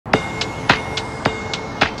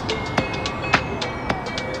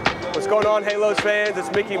going on, Halos fans?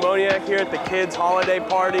 It's Mickey Moniak here at the kids' holiday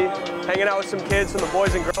party, hanging out with some kids from the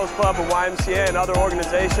Boys and Girls Club and YMCA and other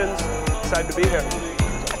organizations. Excited to be here.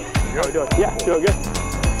 How are we doing? Yeah, doing good.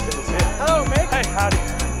 Good to see you. Hello, Mick. Hey, howdy.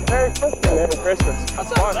 Merry Christmas. Merry Christmas.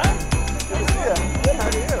 What's up, man? Good to see you. Good,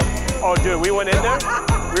 how are you? Oh, dude, we went in there.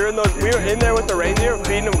 We were in there with the reindeer,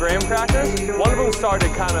 feeding them graham crackers. One of them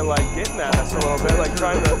started kind of like getting at us a little bit, like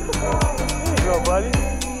trying to. There you go, buddy.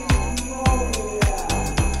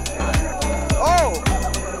 Oh!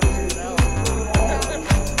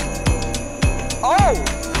 Oh!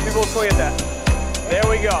 People swing at that. There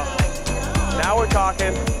we go. Now we're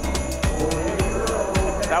talking.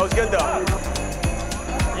 That was good though.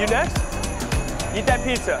 You next? Eat that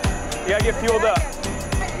pizza. You gotta get fueled up.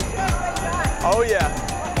 Oh yeah.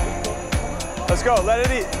 Let's go, let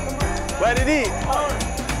it eat. Let it eat.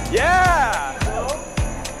 Yeah!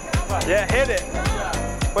 Yeah, hit it.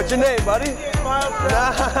 What's your name, buddy?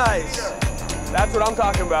 Nice. That's what I'm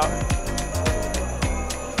talking about.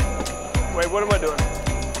 Wait, what am I doing?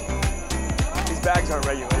 These bags aren't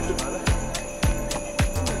regulation, are they?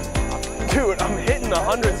 Dude, I'm hitting the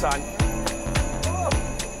 100 sign.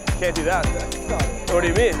 Can't do that. What do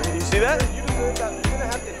you mean? You see that?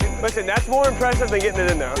 Listen, that's more impressive than getting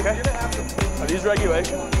it in there, okay? Are these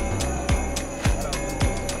regulation?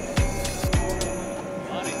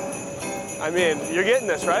 I mean, you're getting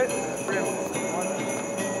this, right?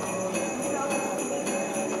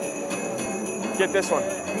 Get this one.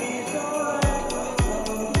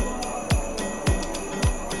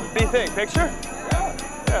 What do you think? Picture?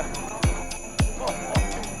 Yeah.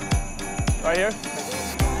 Right here?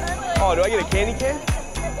 Oh, do I get a candy cane?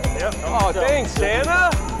 Yep. Oh, thanks, Santa.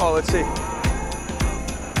 Oh, let's see.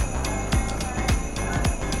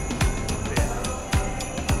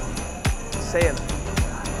 Santa.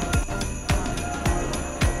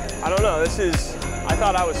 I don't know, this is, I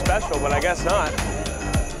thought I was special, but I guess not.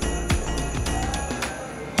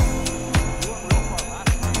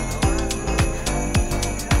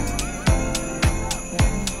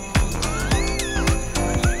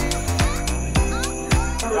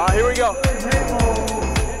 Here we go.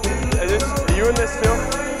 Are you in this too?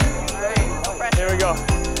 Here we go.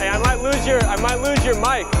 Hey, I might lose your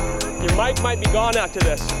mic. Your mic might be gone after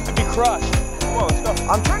this. I'd be crushed. Come on, let's go.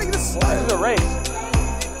 I'm trying to get a sleigh. This is a race.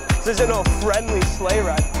 This isn't no friendly sleigh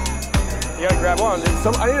ride. You gotta grab on,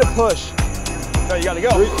 dude. I need a push. No, you gotta go.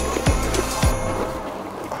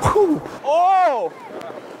 Oh!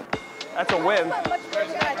 That's a win.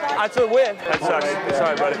 That's a win. That sucks.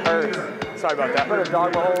 Sorry, buddy. Sorry about that. I've been a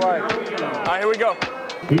dog my whole life. All right, here we go.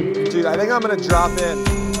 Dude, I think I'm gonna drop in.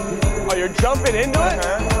 Oh, you're jumping into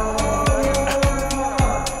it?